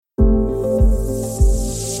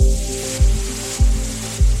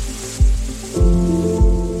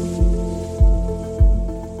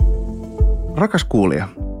Rakas kuulija,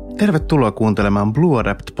 tervetuloa kuuntelemaan Blue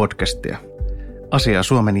Adapt-podcastia. Asiaa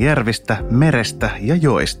Suomen järvistä, merestä ja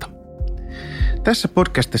joista. Tässä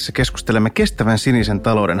podcastissa keskustelemme kestävän sinisen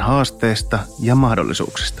talouden haasteista ja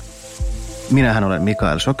mahdollisuuksista. Minähän olen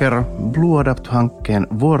Mikael Sokero, Blue Adapt-hankkeen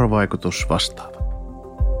vuorovaikutusvastaava.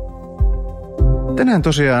 Tänään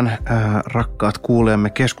tosiaan, rakkaat kuulijamme,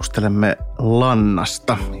 keskustelemme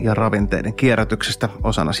lannasta ja ravinteiden kierrätyksestä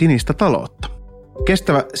osana sinistä taloutta.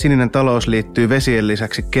 Kestävä sininen talous liittyy vesien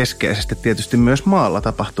lisäksi keskeisesti tietysti myös maalla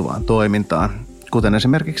tapahtuvaan toimintaan, kuten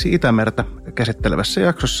esimerkiksi Itämerta käsittelevässä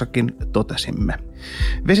jaksossakin totesimme.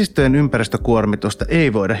 Vesistöjen ympäristökuormitusta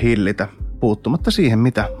ei voida hillitä puuttumatta siihen,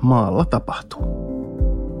 mitä maalla tapahtuu.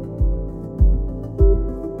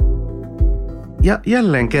 Ja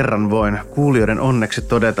jälleen kerran voin kuulijoiden onneksi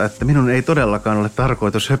todeta, että minun ei todellakaan ole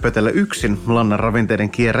tarkoitus höpötellä yksin lannan ravinteiden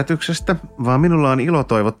kierrätyksestä, vaan minulla on ilo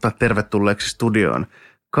toivottaa tervetulleeksi studioon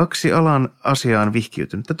 2 alan asiaan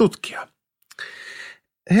vihkiytynyttä tutkijaa.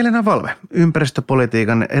 Helena Valve,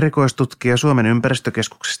 ympäristöpolitiikan erikoistutkija Suomen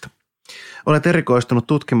ympäristökeskuksesta. Olet erikoistunut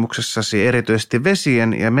tutkimuksessasi erityisesti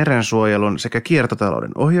vesien ja merensuojelun sekä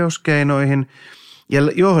kiertotalouden ohjauskeinoihin ja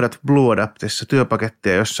johdat Blue Adaptissa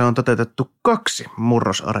työpakettia, jossa on toteutettu 2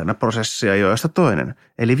 murrosareena-prosessia, joista toinen,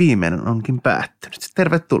 eli viimeinen, onkin päättynyt.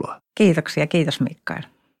 Tervetuloa. Kiitoksia, kiitos Mikael.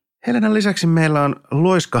 Helenan lisäksi meillä on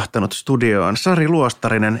loiskahtanut studioon Sari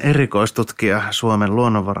Luostarinen, erikoistutkija Suomen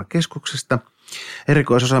luonnonvarakeskuksesta.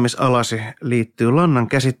 Erikoisosaamisalasi liittyy lannan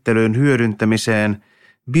käsittelyyn, hyödyntämiseen,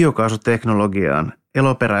 biokaasuteknologiaan,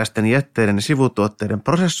 eloperäisten jätteiden ja sivutuotteiden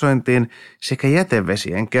prosessointiin sekä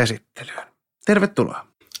jätevesien käsittelyyn. Tervetuloa.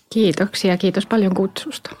 Kiitoksia, kiitos paljon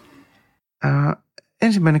kutsusta.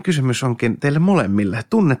 Ensimmäinen kysymys onkin teille molemmille.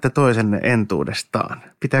 Tunnette toisenne entuudestaan.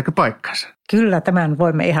 Pitääkö paikkansa? Kyllä, tämän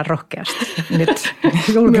voimme ihan rohkeasti nyt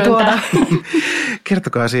julkituoda.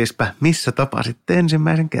 Kertokaa siispä, missä tapasitte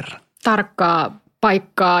ensimmäisen kerran? Tarkkaa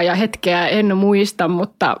paikkaa ja hetkeä en muista,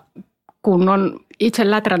 mutta kun on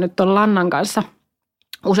itse lätrännyt tuon lannan kanssa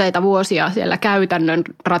useita vuosia siellä käytännön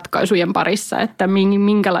ratkaisujen parissa, että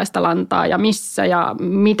minkälaista lantaa ja missä ja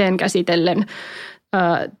miten käsitellen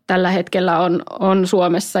tällä hetkellä on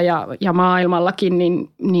Suomessa ja maailmallakin,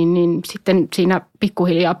 niin sitten siinä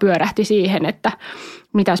pikkuhiljaa pyörähti siihen, että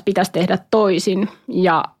mitäs pitäisi tehdä toisin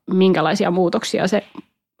ja minkälaisia muutoksia se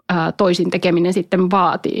toisin tekeminen sitten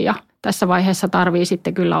vaatii. Ja tässä vaiheessa tarvii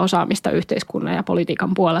sitten kyllä osaamista yhteiskunnan ja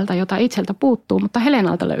politiikan puolelta, jota itseltä puuttuu, mutta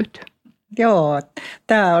Helenalta löytyy. Joo,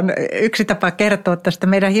 tämä on yksi tapa kertoa tästä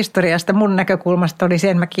meidän historiasta. Mun näkökulmasta oli se,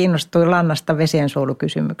 että mä kiinnostuin lannasta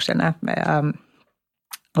vesiensuojelukysymyksenä.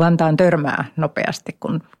 Lantaan törmää nopeasti,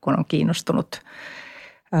 kun on kiinnostunut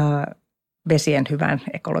vesien hyvän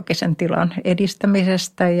ekologisen tilan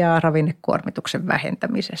edistämisestä ja ravinnekuormituksen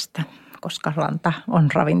vähentämisestä, koska lanta on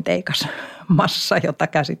ravinteikas massa, jota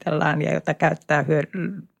käsitellään ja jota käyttää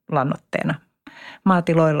lannoitteena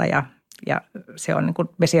maatiloilla ja se on niin kuin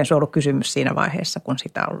vesiensuojelukysymys siinä vaiheessa, kun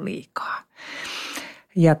sitä on liikaa.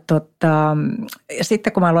 Ja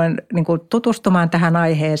sitten kun mä aloin niin kuin tutustumaan tähän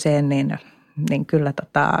aiheeseen, niin kyllä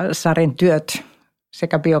Sarin työt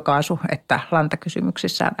sekä biokaasu että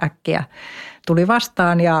lantakysymyksissä äkkiä tuli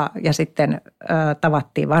vastaan ja sitten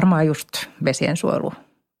tavattiin varmaan just vesiensuojelu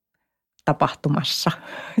tapahtumassa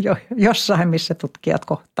jossain, missä tutkijat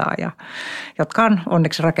kohtaa ja jotka on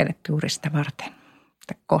onneksi rakennettu juuri sitä varten,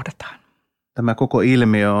 että kohdataan. Tämä koko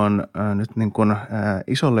ilmiö on nyt niin kuin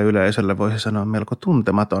isolle yleisölle voisi sanoa melko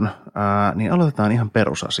tuntematon, niin aloitetaan ihan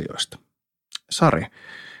perusasioista. Sari,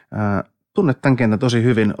 tunnet tämän kentän tosi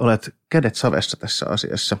hyvin, olet kädet savessa tässä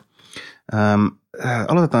asiassa.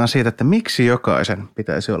 Aloitetaan siitä, että miksi jokaisen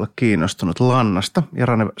pitäisi olla kiinnostunut lannasta ja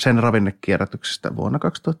sen ravinnekierrätyksestä vuonna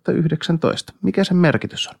 2019. Mikä sen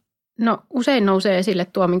merkitys on? No usein nousee esille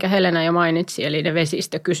tuo, minkä Helena jo mainitsi, eli ne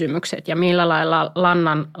vesistökysymykset ja millä lailla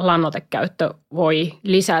lannan lannoitekäyttö voi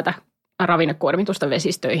lisätä ravinnekuormitusta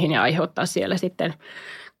vesistöihin ja aiheuttaa siellä sitten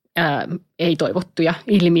ei-toivottuja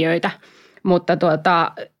ilmiöitä. Mutta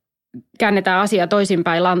käännetään asia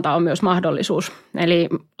toisinpäin, lanta on myös mahdollisuus. Eli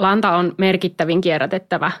lanta on merkittävin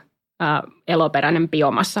kierrätettävä eloperäinen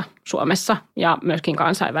biomassa Suomessa ja myöskin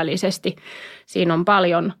kansainvälisesti. Siinä on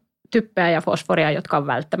paljon typpeä ja fosforia, jotka on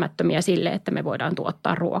välttämättömiä sille, että me voidaan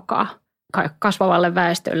tuottaa ruokaa kasvavalle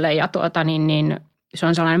väestölle. Ja se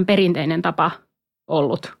on sellainen perinteinen tapa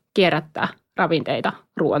ollut kierrättää ravinteita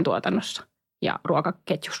ruoantuotannossa ja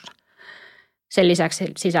ruokaketjussa. Sen lisäksi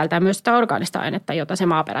se sisältää myös sitä orgaanista ainetta, jota se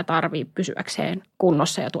maaperä tarvitsee pysyäkseen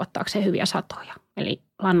kunnossa ja tuottaakseen hyviä satoja. Eli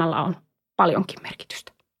lannalla on paljonkin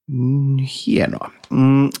merkitystä. Hienoa.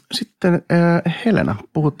 Sitten Helena,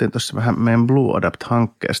 puhuttiin tuossa vähän meidän Blue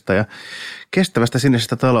Adapt-hankkeesta ja kestävästä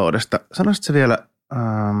sinisestä taloudesta. Sanoisitko vielä,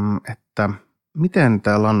 että miten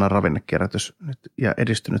tämä lannan ravinnekierrätys nyt ja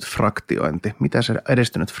edistynyt fraktiointi, mitä se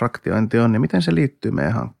edistynyt fraktiointi on ja miten se liittyy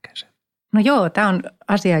meidän hankkeeseen? No joo, tämä on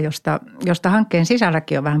asia, josta hankkeen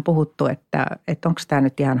sisälläkin on vähän puhuttu, että onko tämä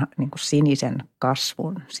nyt ihan niin kuin sinisen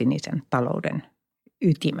kasvun, sinisen talouden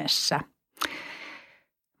ytimessä.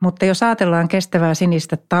 Mutta jos ajatellaan kestävää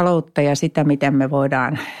sinistä taloutta ja sitä, miten me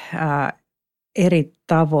voidaan eri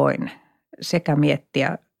tavoin sekä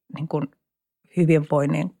miettiä niin kuin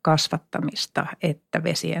hyvinvoinnin kasvattamista että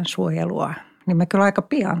vesien suojelua, niin me kyllä aika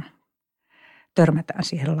pian törmätään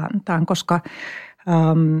siihen lantaan, koska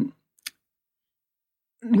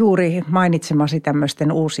juuri mainitsemasi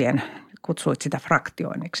tämmöisten uusien, kutsuit sitä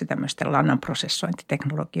fraktioinniksi, tämmöisten lannan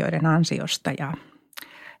prosessointiteknologioiden ansiosta ja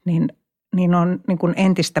niin on niin kuin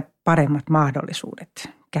entistä paremmat mahdollisuudet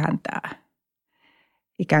kääntää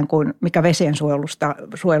ikään kuin, mikä vesien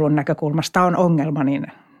suojelun näkökulmasta on ongelma,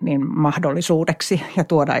 niin mahdollisuudeksi ja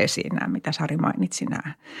tuoda esiin nämä, mitä Sari mainitsi,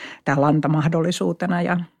 tämä lantamahdollisuutena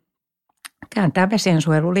ja kääntää vesien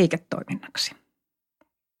suojelu liiketoiminnaksi.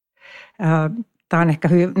 Tämä on ehkä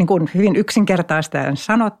hyvin yksinkertaista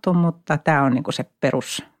sanottu, mutta tämä on niin kuin se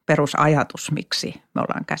perusajatus, miksi me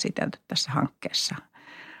ollaan käsitelty tässä hankkeessa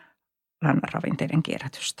lannan ravinteiden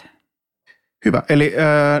kierrätystä. Hyvä. Eli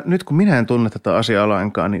nyt kun minä en tunne tätä asiaa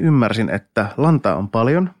lainkaan, niin ymmärsin, että lantaa on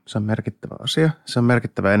paljon. Se on merkittävä asia. Se on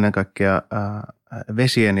merkittävä ennen kaikkea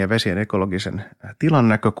vesien ja vesien ekologisen tilan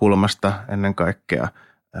näkökulmasta, ennen kaikkea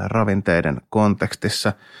ravinteiden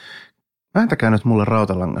kontekstissa. Vääntäkää nyt mulle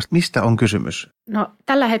rautalangasta. Mistä on kysymys? No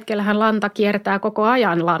tällä hetkellähän lanta kiertää koko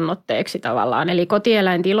ajan lannoitteeksi tavallaan. Eli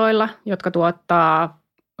kotieläintiloilla, jotka tuottaa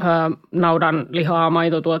naudan lihaa,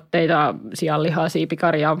 maitotuotteita, sianlihaa,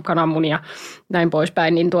 siipikarjaa, kananmunia, näin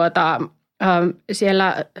poispäin, niin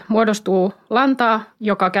siellä muodostuu lantaa,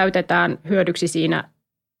 joka käytetään hyödyksi siinä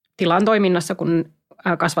tilan toiminnassa, kun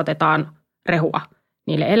kasvatetaan rehua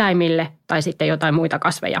niille eläimille tai sitten jotain muita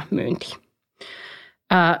kasveja myyntiin.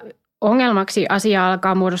 Ongelmaksi asia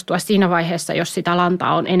alkaa muodostua siinä vaiheessa, jos sitä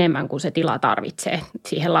lantaa on enemmän kuin se tila tarvitsee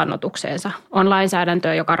siihen lannoitukseensa. On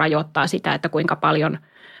lainsäädäntöä, joka rajoittaa sitä, että kuinka paljon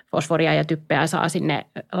fosforia ja typpeä saa sinne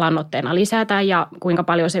lannoitteena lisätä ja kuinka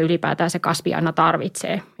paljon se ylipäätään se kasvi aina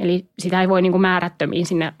tarvitsee. Eli sitä ei voi niin kuin määrättömiin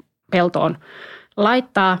sinne peltoon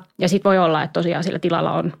laittaa ja sitten voi olla, että tosiaan sillä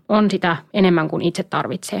tilalla on sitä enemmän kuin itse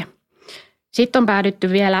tarvitsee. Sitten on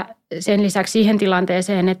päädytty vielä sen lisäksi siihen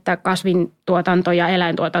tilanteeseen, että kasvintuotanto ja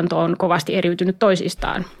eläintuotanto on kovasti eriytynyt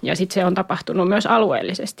toisistaan ja sitten se on tapahtunut myös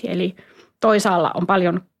alueellisesti. Eli toisaalla on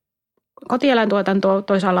paljon kotieläintuotantoa,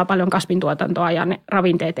 toisaalla on paljon kasvintuotantoa ja ne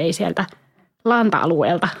ravinteet ei sieltä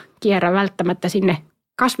lanta-alueelta kierrä välttämättä sinne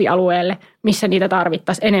kasvialueelle, missä niitä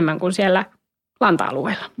tarvittaisiin enemmän kuin siellä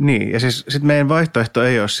lanta-alueella. Niin, ja siis sitten meidän vaihtoehto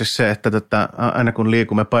ei ole siis se, että aina kun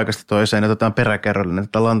liikumme paikasta toiseen, otetaan peräkärryllinen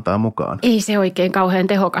tätä lantaa mukaan. Ei se oikein kauhean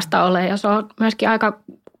tehokasta ole ja se on myöskin aika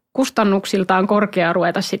kustannuksiltaan korkea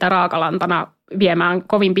ruveta sitä raakalantana viemään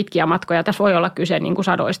kovin pitkiä matkoja. Tässä voi olla kyse niin kuin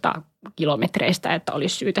 100 kilometreistä, että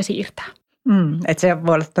olisi syytä siirtää. Että se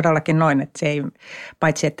voi olla todellakin noin, että se ei,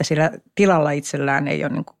 paitsi että sillä tilalla itsellään ei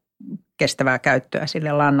ole niin kuin kestävää käyttöä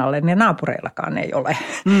sille lannalle, niin naapureillakaan ei ole.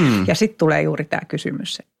 Ja sitten tulee juuri tämä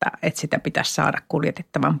kysymys, että sitä pitäisi saada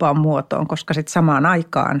kuljetettavampaan muotoon, koska sitten samaan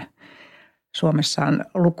aikaan Suomessa on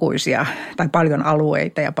lukuisia tai paljon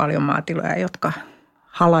alueita ja paljon maatiloja, jotka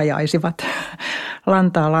halajaisivat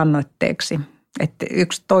lantaa lannoitteeksi. Että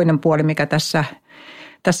yksi toinen puoli, mikä tässä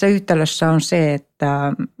yhtälössä on se,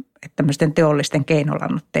 että tämmöisten teollisten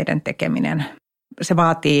keinolannoitteiden tekeminen, se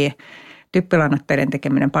vaatii typpilannoitteiden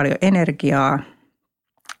tekeminen paljon energiaa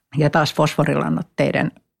ja taas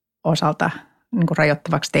fosforilannoitteiden osalta niin kuin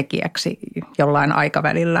rajoittavaksi tekijäksi jollain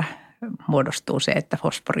aikavälillä muodostuu se, että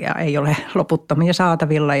fosforia ei ole loputtomia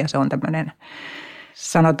saatavilla ja se on tämmöinen,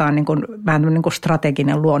 sanotaan vähän niin kuin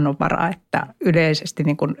strateginen luonnonvara, että yleisesti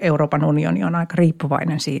niin kuin Euroopan unioni on aika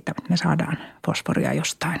riippuvainen siitä, että me saadaan fosforia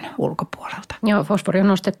jostain ulkopuolelta. Joo, fosfori on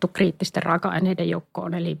nostettu kriittisten raaka-aineiden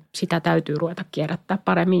joukkoon, eli sitä täytyy ruveta kierrättää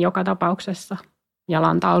paremmin joka tapauksessa. Ja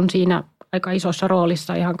lanta on siinä aika isossa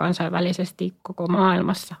roolissa ihan kansainvälisesti koko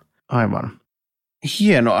maailmassa. Aivan.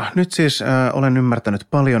 Hienoa. Nyt siis olen ymmärtänyt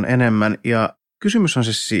paljon enemmän ja kysymys on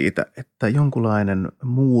siis siitä, että jonkunlainen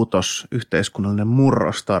muutos, yhteiskunnallinen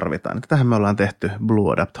murros tarvitaan. Tähän me ollaan tehty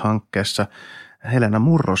Blue Adapt-hankkeessa Helena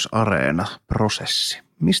Murrosareena-prosessi.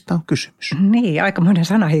 Mistä on kysymys? Niin, aikamoinen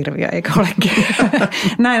sanahirviö, eikö olekin?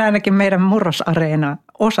 Näin ainakin meidän Murrosareena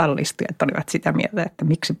osallistujat olivat sitä mieltä, että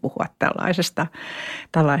miksi puhua tällaisesta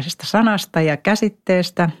sanasta ja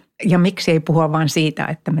käsitteestä. Ja miksi ei puhua vain siitä,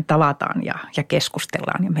 että me tavataan ja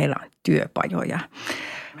keskustellaan ja meillä on työpajoja.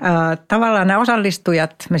 Tavallaan nämä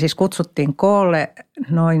osallistujat, me siis kutsuttiin koolle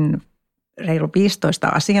noin reilu 15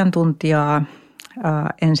 asiantuntijaa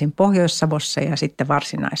ensin Pohjois-Savossa ja sitten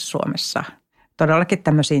Varsinais-Suomessa todellakin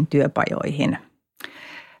tämmöisiin työpajoihin.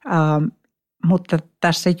 Mutta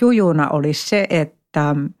tässä jujuna oli se,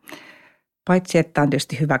 että paitsi että on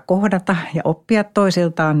tietysti hyvä kohdata ja oppia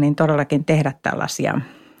toisiltaan, niin todellakin tehdä tällaisia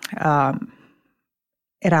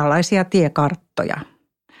eräänlaisia tiekarttoja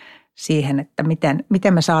siihen, että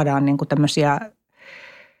miten me saadaan niin kuin tämmöisiä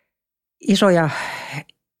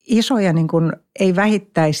isoja niin kuin, ei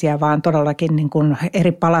vähittäisiä, vaan todellakin niin kuin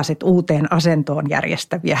eri palaset uuteen asentoon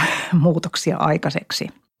järjestäviä muutoksia aikaiseksi.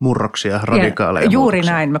 Murroksia, radikaaleja juuri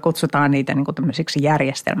muutoksia. Näin, me kutsutaan niitä niin kuin tämmöisiksi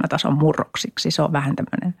järjestelmätason murroksiksi. Se on vähän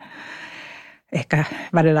tämmöinen ehkä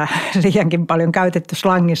välillä liiankin paljon käytetty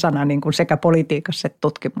slangisana niin kuin sekä politiikassa että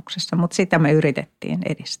tutkimuksessa, mutta sitä me yritettiin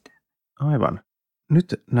edistää. Aivan.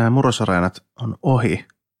 Nyt nämä murrosareenat on ohi.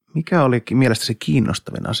 Mikä oli mielestäsi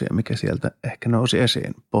kiinnostavin asia, mikä sieltä ehkä nousi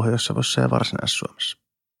esiin Pohjois-Savossa ja Varsinais-Suomessa?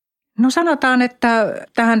 No sanotaan, että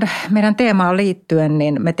tähän meidän teemaan liittyen,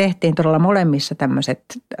 niin me tehtiin todella molemmissa tämmöiset,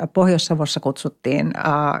 Pohjois-Savossa kutsuttiin,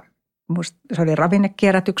 se oli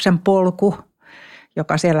ravinnekierrätyksen polku,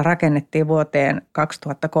 joka siellä rakennettiin vuoteen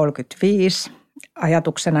 2035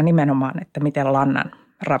 ajatuksena nimenomaan, että miten lannan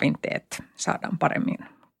ravinteet saadaan paremmin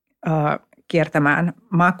kiertämään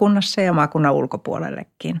maakunnassa ja maakunnan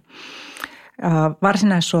ulkopuolellekin.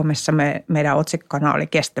 Varsinais-Suomessa meidän otsikkona oli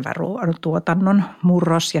kestävän ruoantuotannon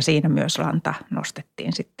murros ja siinä myös lanta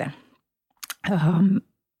nostettiin sitten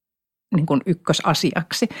niin kuin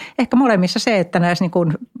ykkösasiaksi. Ehkä molemmissa se, että näissä niin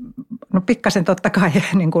kuin, no pikkasen totta kai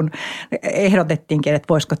niin kuin ehdotettiinkin, että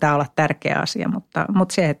voisiko tämä olla tärkeä asia, mutta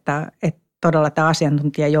se, että todella tämä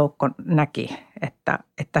asiantuntijajoukko näki, että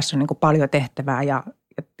tässä on niin kuin paljon tehtävää ja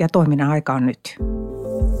toiminnan aika on nyt.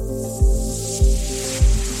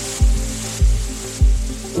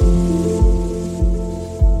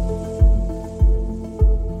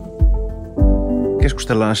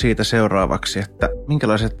 Keskustellaan siitä seuraavaksi, että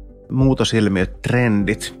minkälaiset muutosilmiöt,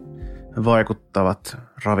 trendit vaikuttavat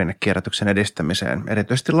ravinnekierrätyksen edistämiseen,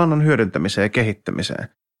 erityisesti lannan hyödyntämiseen ja kehittämiseen.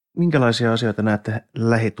 Minkälaisia asioita näette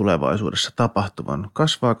lähitulevaisuudessa tapahtuvan?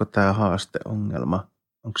 Kasvaako tämä haasteongelma?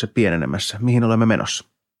 Onko se pienenemässä? Mihin olemme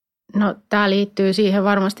menossa? No tämä liittyy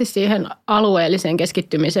varmasti siihen alueelliseen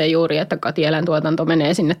keskittymiseen juuri, että kotieläintuotanto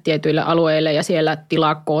menee sinne tietyille alueille ja siellä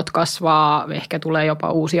tilakoot kasvaa. Ehkä tulee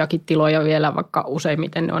jopa uusiakin tiloja vielä, vaikka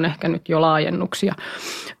useimmiten ne on ehkä nyt jo laajennuksia.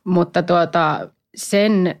 Mutta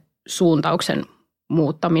sen suuntauksen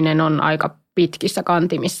muuttaminen on aika pitkissä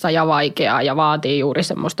kantimissa ja vaikeaa ja vaatii juuri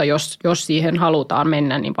semmoista, jos siihen halutaan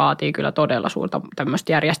mennä, niin vaatii kyllä todella suurta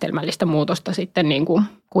tämmöistä järjestelmällistä muutosta sitten, niin kuin,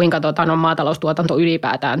 kuinka maataloustuotanto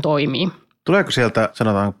ylipäätään toimii. Tuleeko sieltä,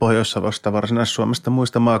 sanotaan Pohjois-Savosta, Varsinais-Suomesta,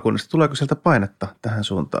 muista maakunnista, tuleeko sieltä painetta tähän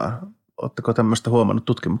suuntaan? Oletteko tämmöistä huomannut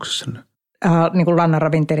tutkimuksessanne? Niin kuin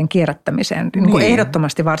lannanravinteiden kierrättämiseen. Niin kuin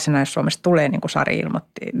ehdottomasti Varsinais-Suomesta tulee, niin kuin Sari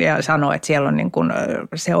ilmoitti ja sanoi, että siellä on niin kuin,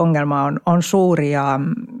 se ongelma on suuri,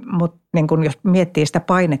 mutta niin kuin jos miettii sitä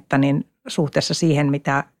painetta, niin suhteessa siihen,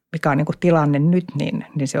 mikä on niin kuin tilanne nyt, niin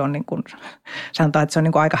se on niin kuin, sanotaan, että se on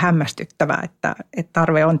niin kuin aika hämmästyttävää, että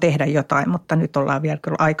tarve on tehdä jotain, mutta nyt ollaan vielä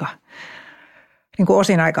kyllä aika, niin kuin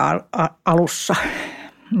osin aika alussa.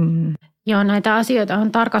 Joo, näitä asioita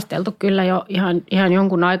on tarkasteltu kyllä jo ihan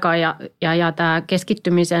jonkun aikaa ja tämä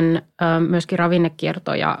keskittymisen myöskin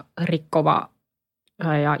ravinnekiertoja rikkova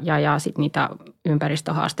ja sitten niitä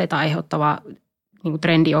ympäristöhaasteita aiheuttava niin kuin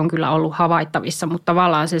trendi on kyllä ollut havaittavissa, mutta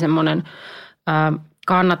tavallaan se semmoinen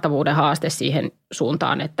kannattavuuden haaste siihen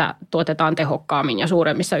suuntaan, että tuotetaan tehokkaammin ja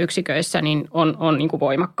suuremmissa yksiköissä, niin on niin kuin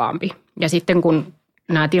voimakkaampi. Ja sitten kun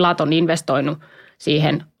nämä tilat on investoinut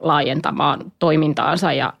siihen laajentamaan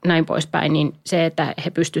toimintaansa ja näin poispäin, niin se, että he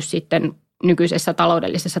pystyisivät sitten nykyisessä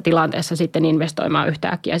taloudellisessa tilanteessa sitten investoimaan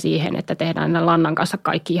yhtäkkiä siihen, että tehdään tämän lannan kanssa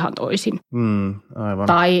kaikki ihan toisin. Aivan.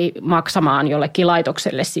 Tai maksamaan jollekin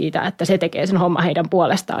laitokselle siitä, että se tekee sen homma heidän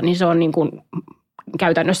puolestaan, niin se on niin kuin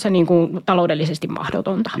käytännössä niin kuin taloudellisesti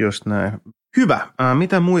mahdotonta. Just näin. Hyvä.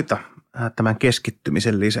 Mitä muita tämän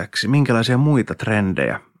keskittymisen lisäksi? Minkälaisia muita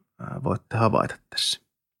trendejä voitte havaita tässä?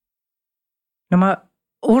 No mä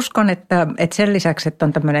uskon, että sen lisäksi, että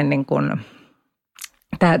on tämmöinen niin kuin,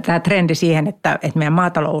 tämä trendi siihen, että meidän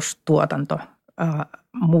maataloustuotanto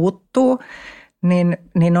muuttuu,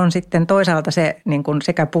 niin on sitten toisaalta se niin kuin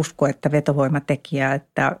sekä pusku että vetovoimatekijä,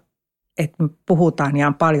 että me puhutaan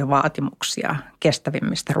ihan paljon vaatimuksia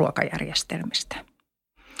kestävimmistä ruokajärjestelmistä.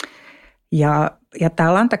 Ja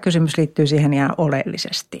tämä lantakysymys liittyy siihen ihan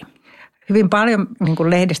oleellisesti. Hyvin paljon niin kuin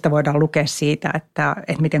lehdistä voidaan lukea siitä, että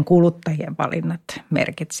miten kuluttajien valinnat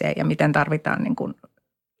merkitsee ja miten tarvitaan niin kuin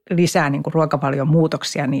lisää niin kuin ruokavalion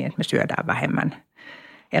muutoksia niin, että me syödään vähemmän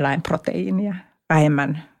eläinproteiinia,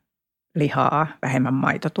 vähemmän lihaa, vähemmän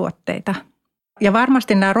maitotuotteita. Ja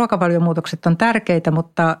varmasti nämä ruokavaliomuutokset on tärkeitä,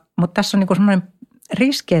 mutta tässä on niin kuin sellainen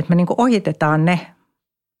riski, että me niin kuin ohitetaan ne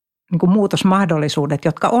niin kuin muutosmahdollisuudet,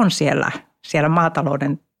 jotka on siellä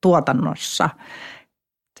maatalouden tuotannossa.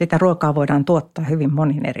 Sitä ruokaa voidaan tuottaa hyvin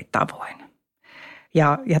monin eri tavoin.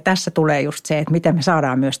 Ja tässä tulee just se, että miten me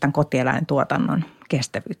saadaan myös tämän kotieläintuotannon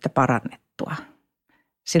kestävyyttä parannettua.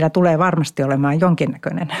 Sillä tulee varmasti olemaan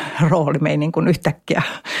jonkinnäköinen rooli. Me ei niin kuin yhtäkkiä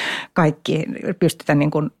kaikki pystytä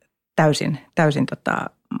niin kuin täysin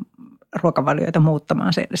ruokavalioita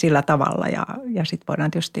muuttamaan sillä tavalla. Ja sitten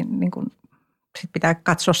voidaan tietysti niin kuin, sit pitää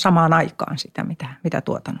katsoa samaan aikaan sitä, mitä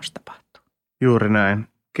tuotannossa tapahtuu. Juuri näin.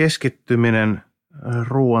 Keskittyminen,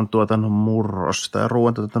 ruoantuotannon murros tai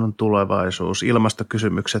ruoantuotannon tulevaisuus,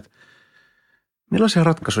 ilmastokysymykset. Millaisia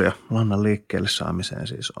ratkaisuja lannan liikkeelle saamiseen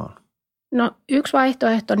siis on? No yksi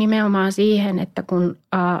vaihtoehto nimenomaan siihen, että kun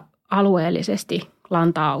alueellisesti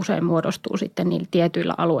lantaa usein muodostuu sitten niillä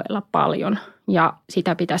tietyillä alueilla paljon ja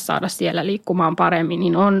sitä pitäisi saada siellä liikkumaan paremmin,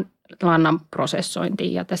 niin on lannan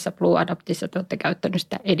prosessointi. Ja tässä Blue Adaptissa te olette käyttänyt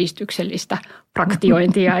sitä edistyksellistä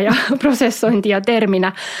fraktiointia ja prosessointia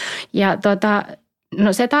terminä. Ja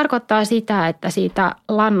no se tarkoittaa sitä, että siitä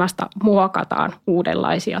lannasta muokataan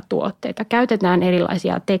uudenlaisia tuotteita. Käytetään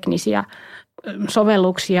erilaisia teknisiä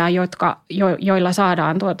sovelluksia, joilla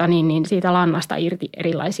saadaan siitä lannasta irti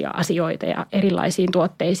erilaisia asioita ja erilaisiin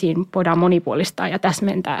tuotteisiin voidaan monipuolistaa ja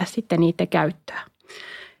täsmentää sitten niiden käyttöä.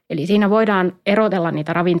 Eli siinä voidaan erotella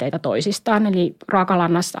niitä ravinteita toisistaan. Eli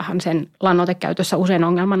raakalannassahan sen lannoitekäytössä usein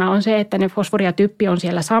ongelmana on se, että ne fosfori ja typpi on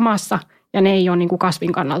siellä samassa ja ne ei ole niin kuin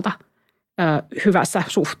kasvin kannalta hyvässä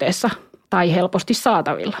suhteessa tai helposti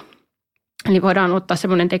saatavilla. Eli voidaan ottaa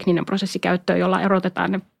semmoinen tekninen prosessi käyttöön, jolla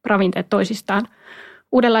erotetaan ne ravinteet toisistaan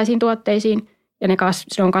uudenlaisiin tuotteisiin ja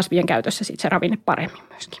se on kasvien käytössä sitten se ravinne paremmin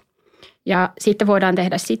myöskin. Ja sitten voidaan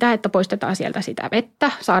tehdä sitä, että poistetaan sieltä sitä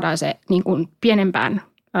vettä, saadaan se niin kuin pienempään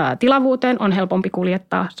tilavuuteen, on helpompi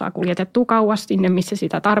kuljettaa, saa kuljetettua kauas sinne, missä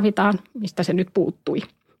sitä tarvitaan, mistä se nyt puuttui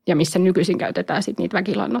ja missä nykyisin käytetään sitten niitä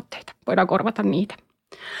väkilannoitteita. Voidaan korvata niitä.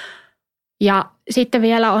 Ja sitten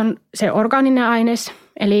vielä on se orgaaninen aines,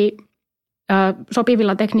 eli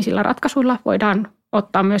sopivilla teknisillä ratkaisuilla voidaan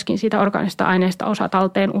ottaa myöskin siitä orgaanisesta aineesta osa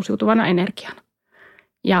talteen uusiutuvana energiana.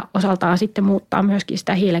 Ja osaltaan sitten muuttaa myöskin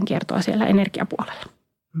sitä hiilenkiertoa siellä energiapuolella.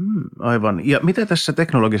 Aivan. Ja mitä tässä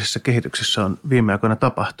teknologisessa kehityksessä on viime aikoina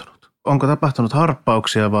tapahtunut? Onko tapahtunut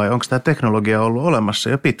harppauksia vai onko tämä teknologia ollut olemassa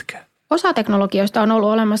jo pitkään? Osa teknologioista on ollut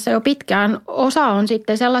olemassa jo pitkään. Osa on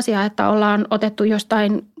sitten sellaisia, että ollaan otettu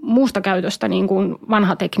jostain muusta käytöstä niin kuin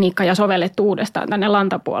vanha tekniikka ja sovellettu uudestaan tänne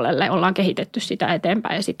lantapuolelle. Ollaan kehitetty sitä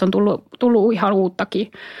eteenpäin ja sitten on tullut ihan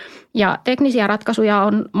uuttakin. Ja teknisiä ratkaisuja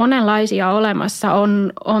on monenlaisia olemassa.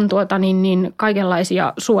 On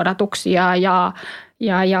kaikenlaisia suodatuksia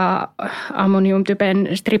ja ammoniumtypen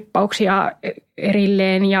strippauksia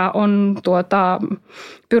erilleen ja on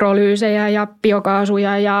pyrolyysejä ja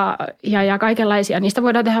biokaasuja ja kaikenlaisia. Niistä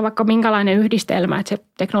voidaan tehdä vaikka minkälainen yhdistelmä, että se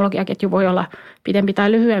teknologiaketju voi olla pidempi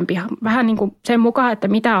tai lyhyempi. Vähän niin kuin sen mukaan, että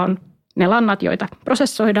mitä on ne lannat, joita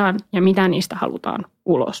prosessoidaan ja mitä niistä halutaan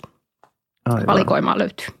ulos. Aivan. Valikoimaan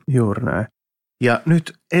löytyy. Juuri näin. Ja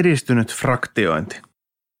nyt edistynyt fraktiointi.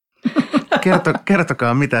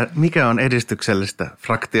 Kertokaa, mikä on edistyksellistä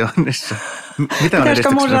fraktioinnissa? Mitä on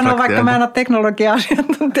pitäisikö mun sanoa, fraktiointi? vaikka mä en ole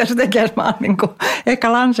teknologia-asiantuntija, mä oon niin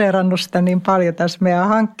ehkä lanseerannut sitä niin paljon tässä meidän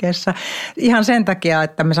hankkeessa. Ihan sen takia,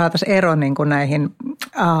 että me saataisiin ero niin kuin näihin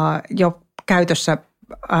jo käytössä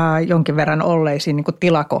jonkin verran olleisiin niin kuin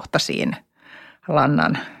tilakohtaisiin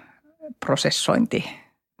lannan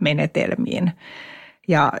prosessointimenetelmiin.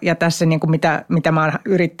 Ja tässä niin kuin mitä mä oon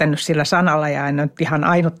yrittänyt sillä sanalla ja en ole ihan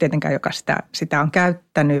ainut tietenkään, joka sitä on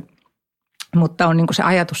käyttänyt, mutta on niin kuin se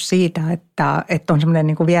ajatus siitä, että on semmoinen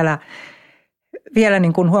niin kuin vielä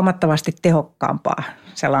niin kuin huomattavasti tehokkaampaa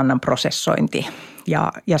se lannan prosessointi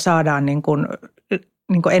ja saadaan niin kuin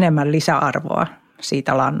enemmän lisäarvoa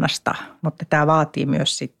siitä lannasta, mutta tämä vaatii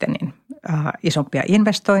myös sitten isompia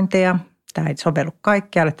investointeja. Tämä ei sovellu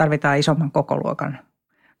kaikkialle, tarvitaan isomman kokoluokan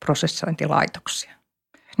prosessointilaitoksia.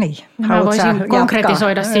 Niin. Mä voisin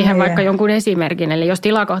konkretisoida siihen vaikka jonkun esimerkin. Eli jos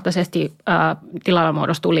tilakohtaisesti tilalla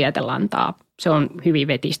muodostuu lietelantaa Se on hyvin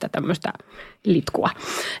vetistä tämmöistä litkua.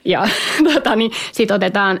 Ja sitten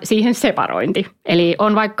otetaan siihen separointi. Eli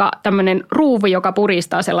on vaikka tämmöinen ruuvi, joka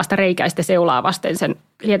puristaa sellaista reikäistä seulaa vasten sen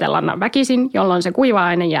lietelannan väkisin, jolloin se kuiva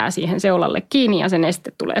aine jää siihen seulalle kiinni ja se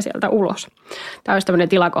neste tulee sieltä ulos. Tämä olisi tämmöinen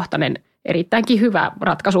tilakohtainen, erittäinkin hyvä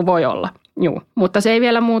ratkaisu voi olla. Juu. Mutta se ei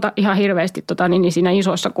vielä muuta ihan hirveästi niin siinä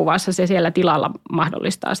isossa kuvassa se siellä tilalla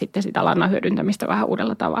mahdollistaa sitten sitä lannan hyödyntämistä vähän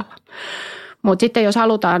uudella tavalla. Mutta sitten jos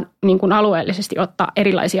halutaan niin kuin alueellisesti ottaa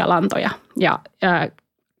erilaisia lantoja ja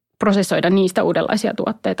prosessoida niistä uudenlaisia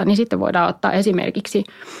tuotteita, niin sitten voidaan ottaa esimerkiksi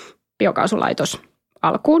biokaasulaitos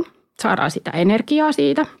alkuun. Saadaan sitä energiaa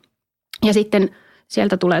siitä ja sitten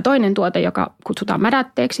sieltä tulee toinen tuote, joka kutsutaan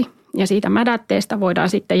mädätteeksi. Ja siitä mädätteestä voidaan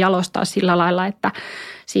sitten jalostaa sillä lailla, että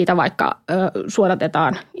siitä vaikka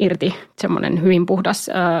suodatetaan irti semmoinen hyvin puhdas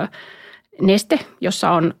neste,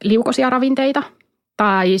 jossa on liukoisia ravinteita.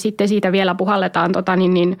 Tai sitten siitä vielä puhalletaan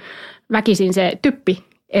väkisin se typpi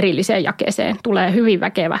erilliseen jakeeseen. Tulee hyvin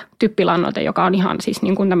väkevä typpilannoite, joka on ihan siis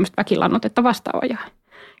niin kuin tämmöistä väkilannotetta vastaava jae.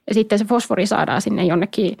 Ja sitten se fosfori saadaan sinne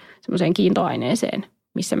jonnekin semmoiseen kiintoaineeseen,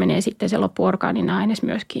 missä menee sitten se loppuorgaaninen aines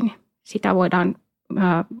myöskin. Sitä voidaan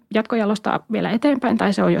jatkojalostaa vielä eteenpäin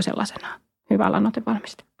tai se on jo sellaisena hyvä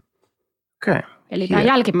lannoitevalmiste. Okay. Eli tämä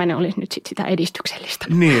jälkimmäinen olisi nyt sit sitä edistyksellistä.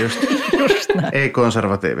 Niin just näin. Ei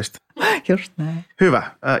konservatiivista. Just näin. Hyvä.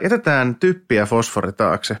 Jätetään typpi ja fosfori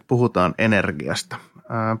taakse. Puhutaan energiasta.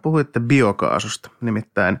 Puhuitte biokaasusta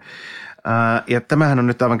nimittäin. Ja tämähän on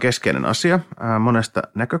nyt aivan keskeinen asia monesta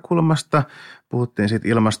näkökulmasta. Puhuttiin siitä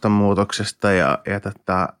ilmastonmuutoksesta ja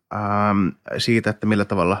siitä, että millä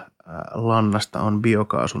tavalla lannasta on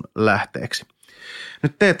biokaasun lähteeksi.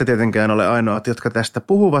 Nyt te ette tietenkään ole ainoat, jotka tästä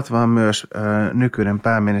puhuvat, vaan myös nykyinen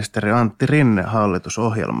pääministeri Antti Rinne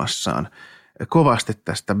hallitusohjelmassaan kovasti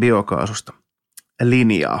tästä biokaasusta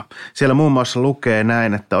linjaa. Siellä muun muassa lukee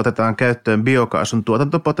näin, että otetaan käyttöön biokaasun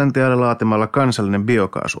tuotantopotentiaali laatimalla kansallinen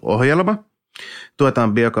biokaasuohjelma.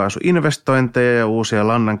 Tuetaan biokaasuinvestointeja ja uusia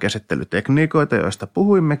lannankäsittelytekniikoita, joista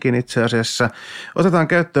puhuimmekin itse asiassa. Otetaan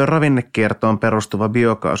käyttöön ravinnekiertoon perustuva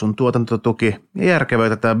biokaasun tuotantotuki ja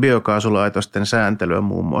järkevöitetään biokaasulaitosten sääntelyä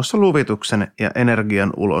muun muassa luvituksen ja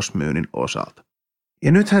energian ulosmyynnin osalta.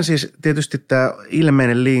 Ja nythän siis tietysti tämä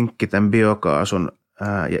ilmeinen linkki tämän biokaasun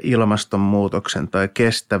ja ilmastonmuutoksen tai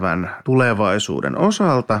kestävän tulevaisuuden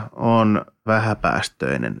osalta on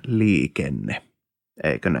vähäpäästöinen liikenne,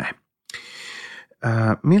 eikö näin?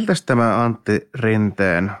 Miltäs tämä Antti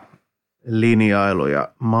Rinteen linjailu ja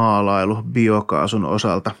maalailu biokaasun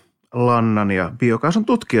osalta lannan ja biokaasun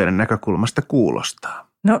tutkijoiden näkökulmasta kuulostaa?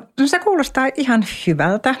 No se kuulostaa ihan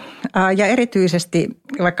hyvältä ja erityisesti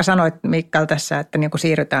vaikka sanoit Mikael tässä, että niin kuin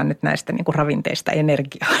siirrytään nyt näistä niin kuin ravinteista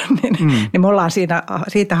energiaan, niin me ollaan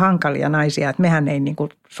siitä hankalia naisia, että mehän ei niin kuin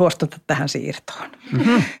suostuta tähän siirtoon.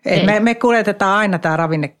 Mm-hmm. Me kuljetetaan aina tämä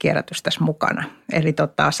ravinnekierrätys tässä mukana. Eli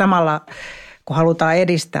samalla kun halutaan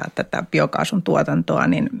edistää tätä biokaasun tuotantoa,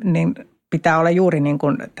 niin pitää olla juuri niin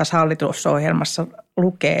kuin tässä hallitusohjelmassa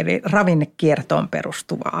lukee, eli ravinnekiertoon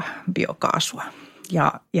perustuvaa biokaasua.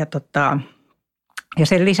 Ja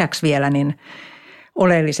sen lisäksi vielä niin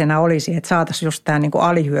oleellisena olisi, että saataisiin just tämä niin kuin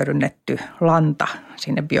alihyödynnetty lanta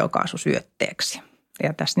sinne biokaasusyötteeksi.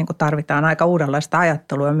 Ja tässä niin kuin tarvitaan aika uudenlaista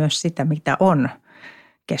ajattelua myös sitä, mitä on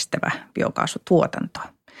kestävä biokaasutuotanto.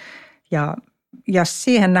 Ja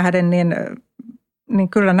siihen nähden niin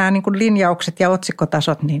kyllä nämä niin kuin linjaukset ja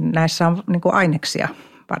otsikkotasot, niin näissä on niin kuin aineksia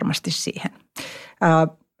varmasti siihen.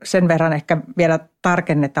 Sen verran ehkä vielä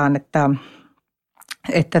tarkennetaan,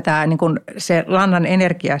 että tämä niin kuin se lannan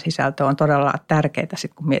energiasisältö on todella tärkeää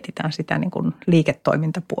sit kun mietitään sitä niin kuin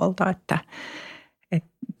liiketoimintapuolta, että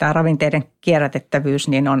tämä ravinteiden kierrätettävyys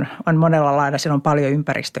niin on monella lailla, siinä on paljon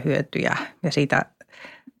ympäristöhyötyjä ja siitä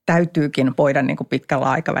täytyykin voida niin kuin pitkällä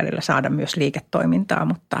aikavälillä saada myös liiketoimintaa,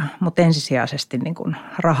 mutta ensisijaisesti niin kuin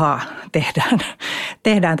rahaa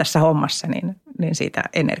tehdään tässä hommassa niin siitä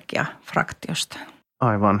energiafraktiosta.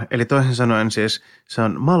 Aivan. Eli toisin sanoen siis se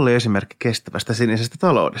on malliesimerkki kestävästä sinisestä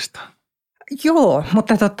taloudesta. Joo,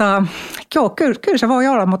 mutta kyllä se voi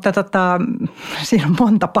olla, mutta siinä on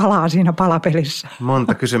monta palaa siinä palapelissä.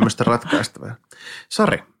 Monta kysymystä ratkaistavaa.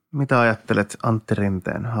 Sari, mitä ajattelet Antti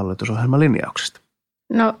Rinteen hallitusohjelman linjauksesta?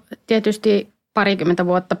 No tietysti 20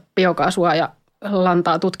 vuotta biokaasua ja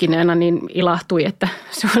lantaa tutkineena niin ilahtui, että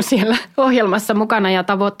se on siellä ohjelmassa mukana ja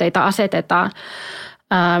tavoitteita asetetaan.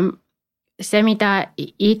 Se, mitä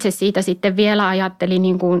itse siitä sitten vielä ajattelin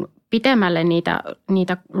niin kuin pitemmälle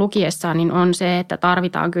niitä lukiessaan, niin on se, että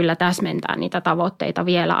tarvitaan kyllä täsmentää niitä tavoitteita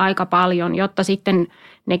vielä aika paljon, jotta sitten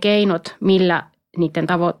ne keinot, millä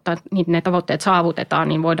ne tavoitteet saavutetaan,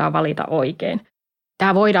 niin voidaan valita oikein.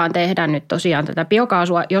 tämä voidaan tehdä nyt tosiaan tätä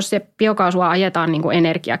biokaasua. Jos se biokaasua ajetaan niin kuin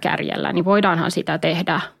energiakärjellä, niin voidaanhan sitä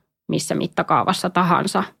tehdä missä mittakaavassa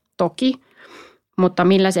tahansa toki. Mutta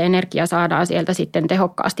millä se energia saadaan sieltä sitten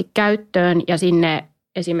tehokkaasti käyttöön ja sinne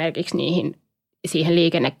esimerkiksi siihen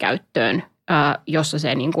liikennekäyttöön, jossa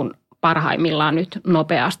se niin kuin parhaimmillaan nyt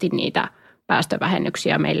nopeasti niitä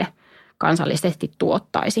päästövähennyksiä meille kansallisesti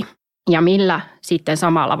tuottaisi. Ja millä sitten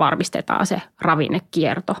samalla varmistetaan se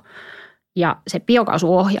ravinnekierto. Ja se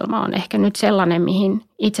biokaasuohjelma on ehkä nyt sellainen, mihin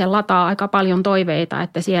itse lataa aika paljon toiveita,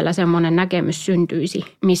 että siellä semmoinen näkemys syntyisi,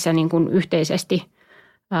 missä niin kuin yhteisesti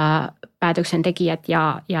päätöksentekijät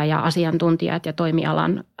ja asiantuntijat ja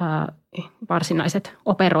toimialan varsinaiset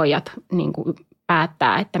operoijat niin kuin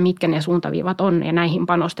päättää, että mitkä ne suuntaviivat on ja näihin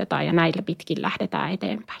panostetaan ja näillä pitkin lähdetään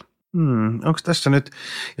eteenpäin. Onko tässä nyt,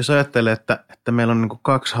 jos ajattelee, että meillä on niin kuin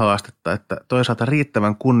 2 haastetta, että toisaalta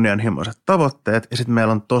riittävän kunnianhimoiset tavoitteet ja sitten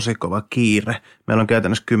meillä on tosi kova kiire. Meillä on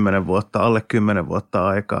käytännössä alle 10 vuotta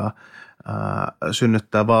aikaa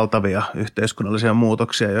synnyttää valtavia yhteiskunnallisia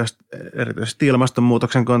muutoksia, joista erityisesti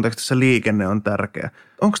ilmastonmuutoksen kontekstissa liikenne on tärkeä.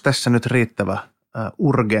 Onko tässä nyt riittävä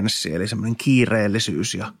urgenssi, eli semmoinen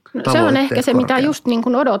kiireellisyys ja tavoitteet Se on ehkä se, mitä just niin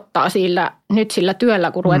kuin odottaa sillä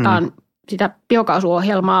työllä, kun ruvetaan sitä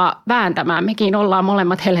biokaasuohjelmaa vääntämään. Mekin ollaan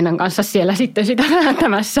molemmat Helenan kanssa siellä sitten sitä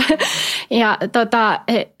vääntämässä. Ja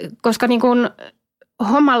koska niin kuin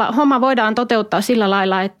homma voidaan toteuttaa sillä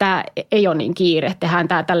lailla, että ei ole niin kiire. Tehdään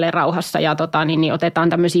tämä tälleen rauhassa ja niin otetaan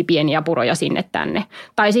tämmöisiä pieniä puroja sinne tänne.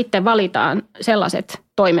 Tai sitten valitaan sellaiset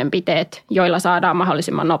toimenpiteet, joilla saadaan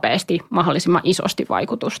mahdollisimman nopeasti, mahdollisimman isosti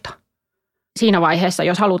vaikutusta. Siinä vaiheessa,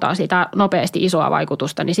 jos halutaan sitä nopeasti isoa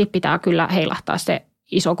vaikutusta, niin sitten pitää kyllä heilahtaa se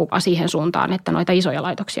iso kuva siihen suuntaan, että noita isoja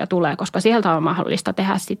laitoksia tulee, koska sieltä on mahdollista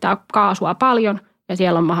tehdä sitä kaasua paljon ja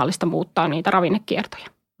siellä on mahdollista muuttaa niitä ravinnekiertoja.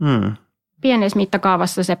 Pienessä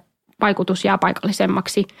mittakaavassa se vaikutus jää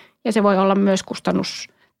paikallisemmaksi ja se voi olla myös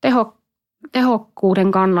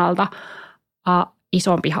kustannustehokkuuden kannalta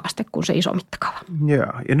isompi haaste kuin se iso mittakaava.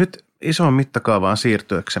 Joo, ja nyt isoon mittakaavaan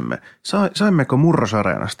siirtyäksemme, saimmeko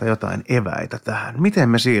Murrosareenasta jotain eväitä tähän? Miten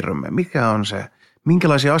me siirrymme?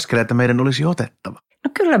 Minkälaisia askeleita meidän olisi otettava?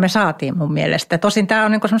 No kyllä me saatiin mun mielestä. Tosin tämä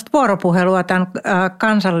on niin kuin semmoista vuoropuhelua tämän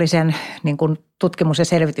kansallisen niin kuin tutkimus- ja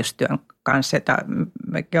selvitystyön kanssa, jota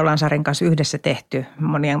mekin ollaan Sarin kanssa yhdessä tehty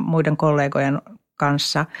monien muiden kollegojen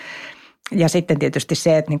kanssa. Ja sitten tietysti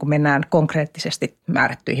se, että niin kuin mennään konkreettisesti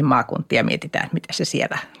määrättyihin maakuntiin ja mietitään, että miten se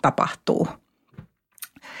siellä tapahtuu.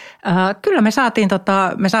 Kyllä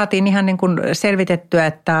me saatiin ihan niin kuin selvitettyä,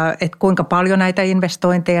 että kuinka paljon näitä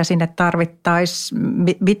investointeja sinne tarvittaisiin,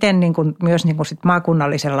 miten niin kuin myös niin kuin sit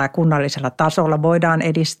maakunnallisella ja kunnallisella tasolla voidaan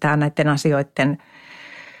edistää näiden asioiden,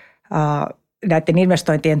 näiden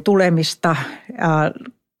investointien tulemista.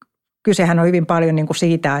 Kysehän on hyvin paljon niin kuin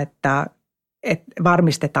siitä, että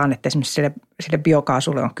varmistetaan, että esimerkiksi sille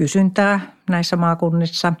biokaasulle on kysyntää näissä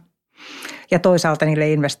maakunnissa. Ja toisaalta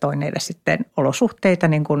niille investoinneille sitten olosuhteita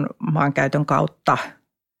niin kuin maankäytön kautta.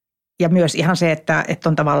 Ja myös ihan se, että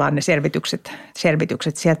on tavallaan ne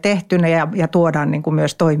selvitykset siellä tehtynä ja tuodaan niin kuin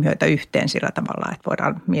myös toimijoita yhteen sillä tavalla, että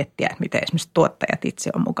voidaan miettiä, että miten esimerkiksi tuottajat itse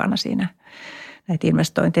on mukana siinä näitä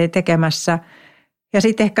investointeja tekemässä. Ja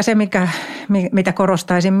sitten ehkä se, mitä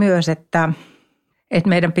korostaisin myös, että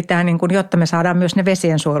meidän pitää, niin kuin, jotta me saadaan myös ne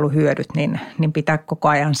vesiensuojeluhyödyt, niin pitää koko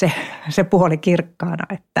ajan se puoli kirkkaana,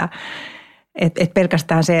 että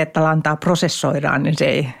pelkästään se, että lantaa prosessoidaan, niin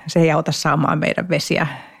se ei auta saamaan meidän vesiä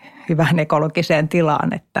hyvään ekologiseen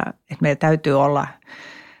tilaan, että meillä täytyy olla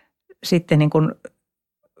sitten niin kuin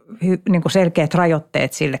selkeät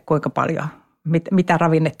rajoitteet sille, kuinka paljon, mitä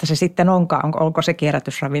ravinnetta se sitten onkaan, onko se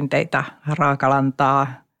kierrätysravinteita, raakalantaa,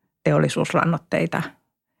 teollisuuslannoitteita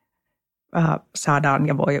saadaan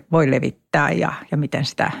ja voi levittää ja miten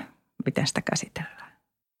sitä käsitellään.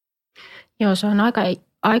 Joo, se on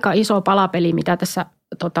aika iso palapeli, mitä tässä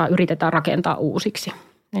yritetään rakentaa uusiksi.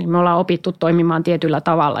 Eli me ollaan opittu toimimaan tietyllä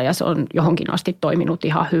tavalla ja se on johonkin asti toiminut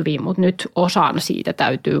ihan hyvin, mutta nyt osan siitä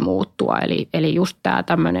täytyy muuttua. Eli just tämä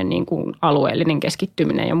tämmöinen niin kuin alueellinen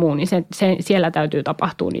keskittyminen ja muu, niin siellä täytyy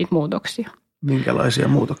tapahtua niitä muutoksia. Minkälaisia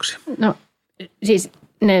muutoksia? No siis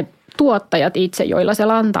ne tuottajat itse, joilla se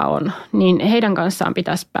lanta on, niin heidän kanssaan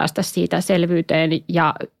pitäisi päästä siitä selvyyteen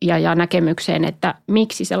ja näkemykseen, että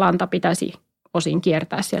miksi se lanta pitäisi osin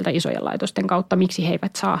kiertää sieltä isojen laitosten kautta, miksi he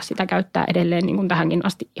eivät saa sitä käyttää edelleen niin kuin tähänkin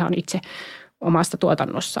asti ihan itse omasta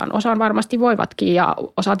tuotannossaan. Osaan varmasti voivatkin ja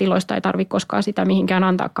osa tiloista ei tarvitse koskaan sitä mihinkään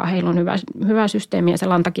antaakaan. Heillä on hyvä systeemi ja se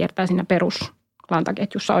lanta kiertää siinä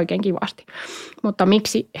peruslantaketjussa oikein kivasti. Mutta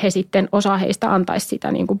miksi he sitten, osa heistä antaisi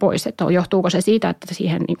sitä niin kuin pois, että johtuuko se siitä, että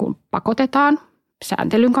siihen niin kuin pakotetaan,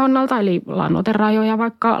 sääntelyn kannalta, eli lannoiterajoja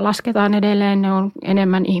vaikka lasketaan edelleen, ne on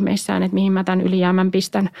enemmän ihmeissään, että mihin mä tämän ylijäämän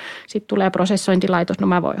pistän. Sitten tulee prosessointilaitos, no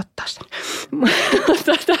mä voin ottaa sen.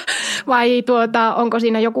 Vai onko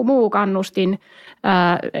siinä joku muu kannustin,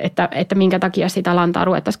 että minkä takia sitä lantaa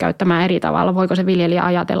ruvettaisiin käyttämään eri tavalla? Voiko se viljelijä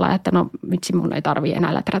ajatella, että no vitsi, mun ei tarvitse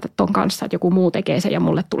enää läträtä ton kanssa, että joku muu tekee sen ja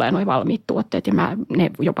mulle tulee nuo valmiit tuotteet ja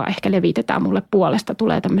ne jopa ehkä levitetään mulle puolesta.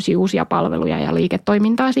 Tulee tämmöisiä uusia palveluja ja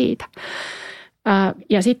liiketoimintaa siitä.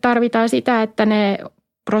 Ja sitten tarvitaan sitä, että ne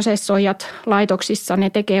prosessoijat laitoksissa, ne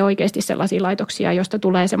tekee oikeasti sellaisia laitoksia, joista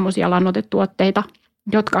tulee semmoisia lannoitetuotteita,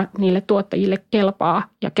 jotka niille tuottajille kelpaa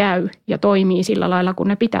ja käy ja toimii sillä lailla, kun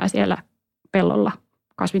ne pitää siellä pellolla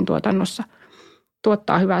kasvintuotannossa.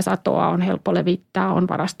 Tuottaa hyvää satoa, on helppo levittää, on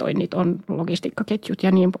varastoinnit, on logistiikkaketjut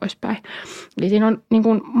ja niin poispäin. Eli siinä on niin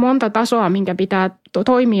kuin monta tasoa, minkä pitää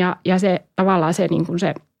toimia ja se tavallaan se, niin kuin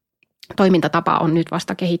se toimintatapa on nyt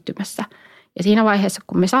vasta kehittymässä. Ja siinä vaiheessa,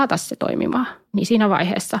 kun me saataisiin se toimimaan, niin siinä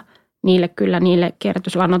vaiheessa niille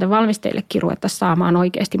kierrätyslannoitevalmisteillekin ruvettaisiin saamaan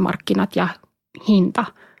oikeasti markkinat ja hinta,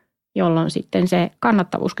 jolloin sitten se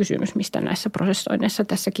kannattavuuskysymys, mistä näissä prosessoinneissa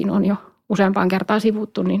tässäkin on jo useampaan kertaan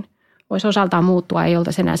sivuttu, niin voisi osaltaan muuttua, ei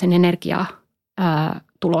oltaisi enää sen energiaa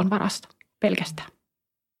tulon varasta pelkästään.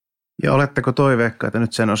 Ja oletteko toiveikkaita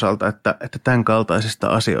nyt sen osalta, että tämän kaltaisista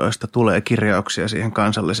asioista tulee kirjauksia siihen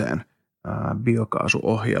kansalliseen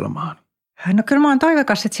biokaasuohjelmaan? No kyllä mä oon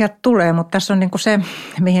toiveikas, että sieltä tulee, mutta tässä on niin kuin se,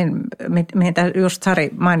 mihin just Sari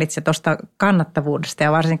mainitsi tuosta kannattavuudesta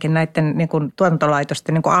ja varsinkin näiden niin kuin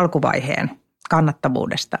tuotantolaitosten niin kuin alkuvaiheen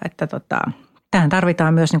kannattavuudesta, että tähän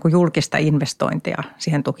tarvitaan myös niin kuin julkista investointia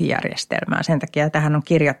siihen tukijärjestelmään. Sen takia tähän on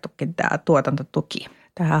kirjattukin tämä tuotantotuki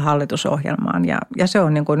tähän hallitusohjelmaan ja se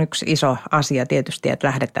on niin kuin yksi iso asia tietysti, että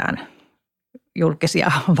lähdetään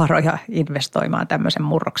julkisia varoja investoimaan tämmöisen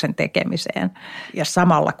murroksen tekemiseen. Ja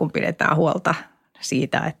samalla kun pidetään huolta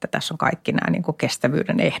siitä, että tässä on kaikki nämä niin kuin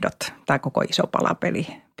kestävyyden ehdot tai koko iso palapeli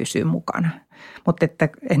pysyy mukana. Mutta että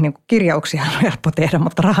niin kuin kirjauksia on helppo tehdä,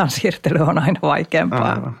 mutta rahan siirtely on aina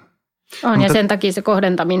vaikeampaa. Aivan. On, ja sen takia se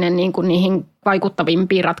kohdentaminen niin kuin niihin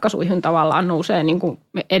vaikuttavimpiin ratkaisuihin tavallaan nousee niin kuin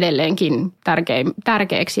edelleenkin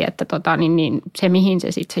tärkeäksi, että se mihin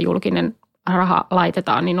se sitten se julkinen raha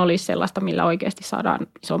laitetaan, niin olisi sellaista, millä oikeasti saadaan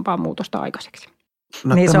isompaa muutosta aikaiseksi.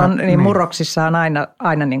 No, niin murroksissa on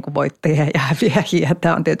aina niin kuin voittajia ja häviäjiä.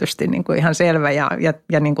 Tämä on tietysti niin kuin ihan selvä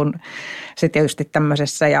ja niin kuin se tietysti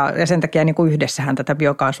tämmöisessä ja sen takia niin kuin yhdessähän tätä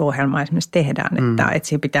biokaasuohjelmaa esimerkiksi tehdään, että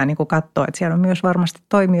siinä pitää niin kuin katsoa, että siellä on myös varmasti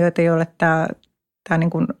toimijoita, joille tämä niin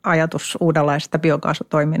kuin ajatus uudenlaisesta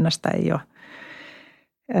biokaasutoiminnasta ei ole.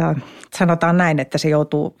 Sanotaan näin, että se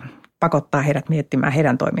pakottaa heidät miettimään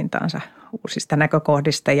heidän toimintaansa uusista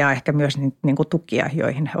näkökohdista ja ehkä myös niin kuin tukia,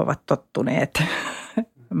 joihin he ovat tottuneet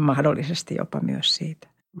mahdollisesti jopa myös siitä.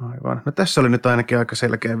 Aivan. No tässä oli nyt ainakin aika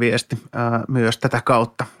selkeä viesti myös tätä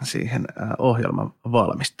kautta siihen ohjelman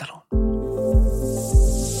valmisteluun.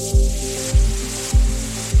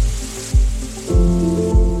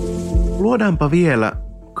 Luodaanpa vielä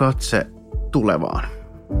katse tulevaan.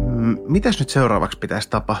 Mitäs nyt seuraavaksi pitäisi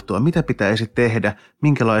tapahtua? Mitä pitäisi tehdä?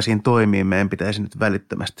 Minkälaisiin toimiin meidän pitäisi nyt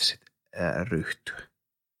välittömästi sitten ryhtyä?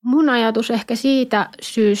 Mun ajatus ehkä siitä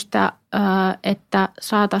syystä, että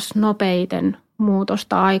saataisiin nopeiten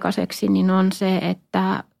muutosta aikaiseksi, niin on se,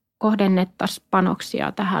 että kohdennettaisiin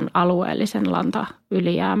panoksia tähän alueellisen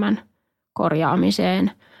lantaylijäämän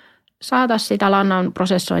korjaamiseen. Saataisiin sitä lannan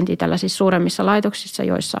prosessointia tällaisissa suuremmissa laitoksissa,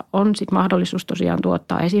 joissa on sit mahdollisuus tosiaan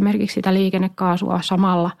tuottaa esimerkiksi sitä liikennekaasua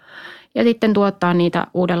samalla ja sitten tuottaa niitä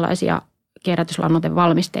uudenlaisia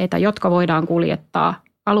kierrätyslannoitevalmisteita, jotka voidaan kuljettaa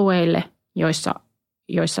alueille,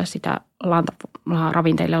 joissa sitä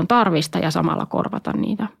ravinteille on tarvista ja samalla korvata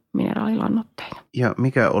niitä mineraalilannoitteita. Ja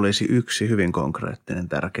mikä olisi yksi hyvin konkreettinen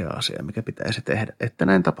tärkeä asia, mikä pitäisi tehdä, että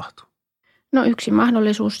näin tapahtuu? No yksi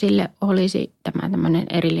mahdollisuus sille olisi tämä tämmöinen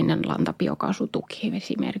erillinen lantabiokaasutuki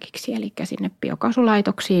esimerkiksi, eli sinne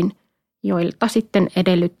biokaasulaitoksiin, joilta sitten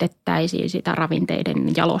edellytettäisiin sitä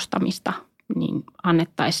ravinteiden jalostamista, niin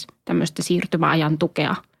annettaisiin tämmöistä siirtymäajan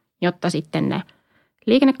tukea, jotta sitten ne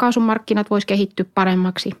liikennekaasumarkkinat voisi kehittyä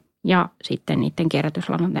paremmaksi ja sitten niiden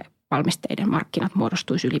kierrätyslannoitevalmisteiden markkinat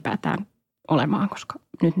muodostuisi ylipäätään olemaan, koska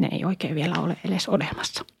nyt ne ei oikein vielä ole edes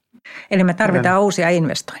olemassa. Eli me tarvitaan uusia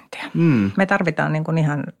investointeja. Me tarvitaan niin kuin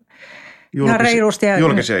ihan reilusti.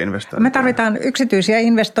 Julkisia investointeja. Me tarvitaan yksityisiä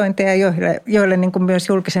investointeja, joille niin kuin myös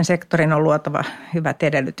julkisen sektorin on luotava hyvät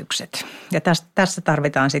edellytykset. Ja tässä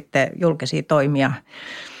tarvitaan sitten julkisia toimia.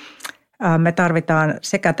 Me tarvitaan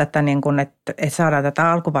sekä tätä, niin kuin, että saadaan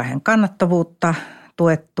tätä alkuvaiheen kannattavuutta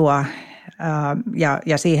tuettua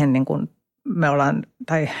ja siihen niin kuin me ollaan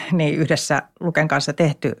yhdessä Luken kanssa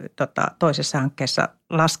tehty toisessa hankkeessa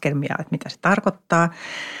laskelmia, että mitä se tarkoittaa.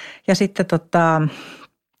 Ja sitten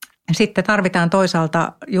tarvitaan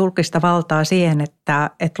toisaalta julkista valtaa siihen, että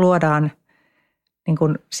luodaan niin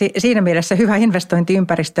kuin siinä mielessä hyvä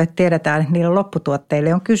investointiympäristö, että tiedetään, että niillä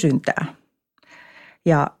lopputuotteille on kysyntää.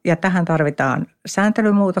 Ja tähän tarvitaan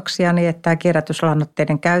sääntelymuutoksia niin, että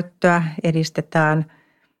kierrätyslannoitteiden käyttöä edistetään.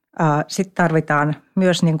 Sitten tarvitaan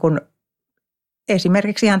myös niin kuin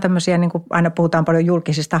esimerkiksi ihan tämmöisiä, niin kuin aina puhutaan paljon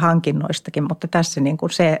julkisista hankinnoistakin, mutta tässä niin kuin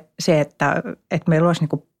se että meillä olisi niin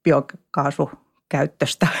kuin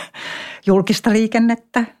biokaasukäyttöstä julkista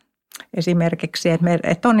liikennettä esimerkiksi,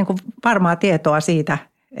 että on niin kuin varmaa tietoa siitä,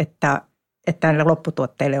 että näille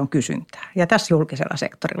lopputuotteille on kysyntää. Ja tässä julkisella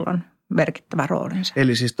sektorilla on merkittävä roolinsa.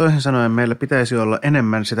 Eli siis toisin sanoen meillä pitäisi olla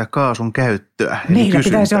enemmän sitä kaasun käyttöä. Meillä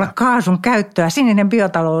pitäisi olla kaasun käyttöä. Sininen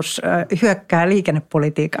biotalous hyökkää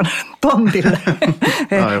liikennepolitiikan tontille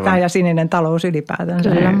ja sininen talous ylipäätään.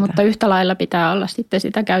 Kyllä, mutta yhtä lailla pitää olla sitten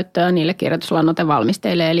sitä käyttöä niille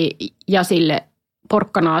kierrätyslannoitevalmisteille ja sille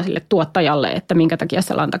porkkanaa sille tuottajalle, että minkä takia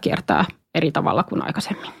se lanta kiertää eri tavalla kuin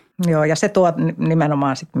aikaisemmin. Joo, ja se tuo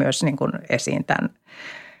nimenomaan sit myös niin kuin esiin tämän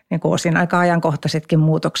niin kuin osin aika ajankohtaisetkin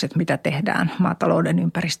muutokset, mitä tehdään maatalouden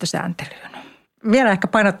ympäristösääntelyyn. Vielä ehkä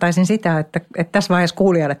painottaisin sitä, että tässä vaiheessa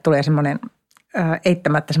kuulijalle tulee semmoinen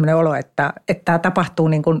eittämättä semmoinen olo, että tämä tapahtuu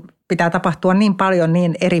niin kuin, pitää tapahtua niin paljon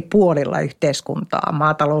niin eri puolilla yhteiskuntaa,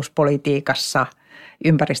 maatalouspolitiikassa,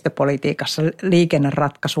 ympäristöpolitiikassa,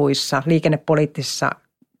 liikenneratkaisuissa, liikennepoliittisessa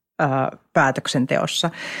päätöksenteossa.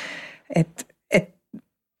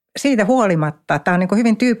 Siitä huolimatta, tämä on niin kuin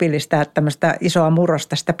hyvin tyypillistä, että tämmöistä isoa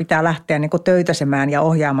murrosta sitä pitää lähteä niin kuin töytäsemään ja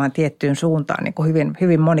ohjaamaan tiettyyn suuntaan niin kuin hyvin,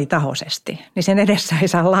 hyvin monitahoisesti. Niin sen edessä ei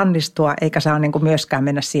saa lannistua eikä saa niin kuin myöskään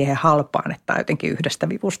mennä siihen halpaan, että on jotenkin yhdestä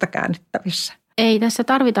vivusta käännettävissä. Ei, tässä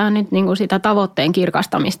tarvitaan nyt niin kuin sitä tavoitteen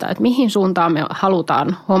kirkastamista, että mihin suuntaan me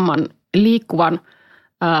halutaan homman liikkuvan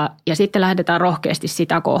ja sitten lähdetään rohkeasti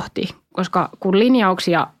sitä kohti. Koska kun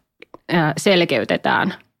linjauksia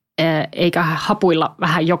selkeytetään eikä hapuilla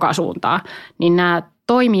vähän joka suuntaan, niin nämä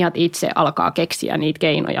toimijat itse alkaa keksiä niitä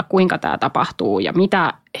keinoja, kuinka tämä tapahtuu ja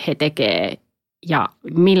mitä he tekee ja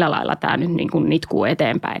millä lailla tämä nyt niin kuin nitkuu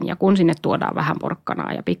eteenpäin. Ja kun sinne tuodaan vähän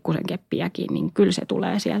porkkanaa ja pikkusen keppiäkin, niin kyllä se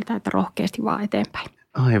tulee sieltä, että rohkeasti vaan eteenpäin.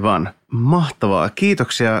 Aivan. Mahtavaa.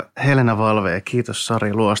 Kiitoksia Helena Valve ja kiitos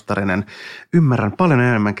Sari Luostarinen. Ymmärrän paljon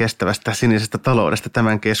enemmän kestävästä sinisestä taloudesta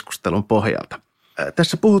tämän keskustelun pohjalta.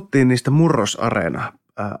 Tässä puhuttiin niistä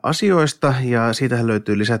murrosareena-asioista ja siitä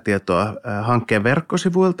löytyy lisätietoa hankkeen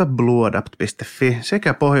verkkosivuilta blueadapt.fi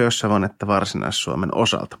sekä Pohjois-Savon että Varsinais-Suomen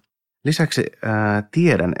osalta. Lisäksi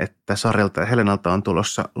tiedän, että Sarilta ja Helenalta on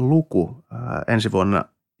tulossa luku ensi vuonna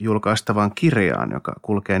julkaistavaan kirjaan, joka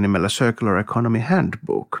kulkee nimellä Circular Economy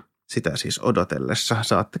Handbook. Sitä siis odotellessa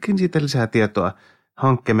saattekin siitä lisää tietoa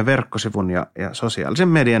hankkeemme verkkosivun ja sosiaalisen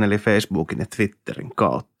median eli Facebookin ja Twitterin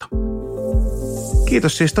kautta.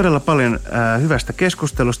 Kiitos siis todella paljon hyvästä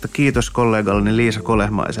keskustelusta. Kiitos kollegalleni Liisa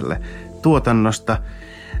Kolehmaiselle tuotannosta.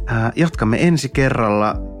 Jatkamme ensi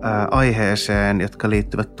kerralla aiheeseen, jotka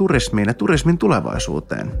liittyvät turismiin ja turismin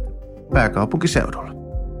tulevaisuuteen pääkaupunkiseudulla.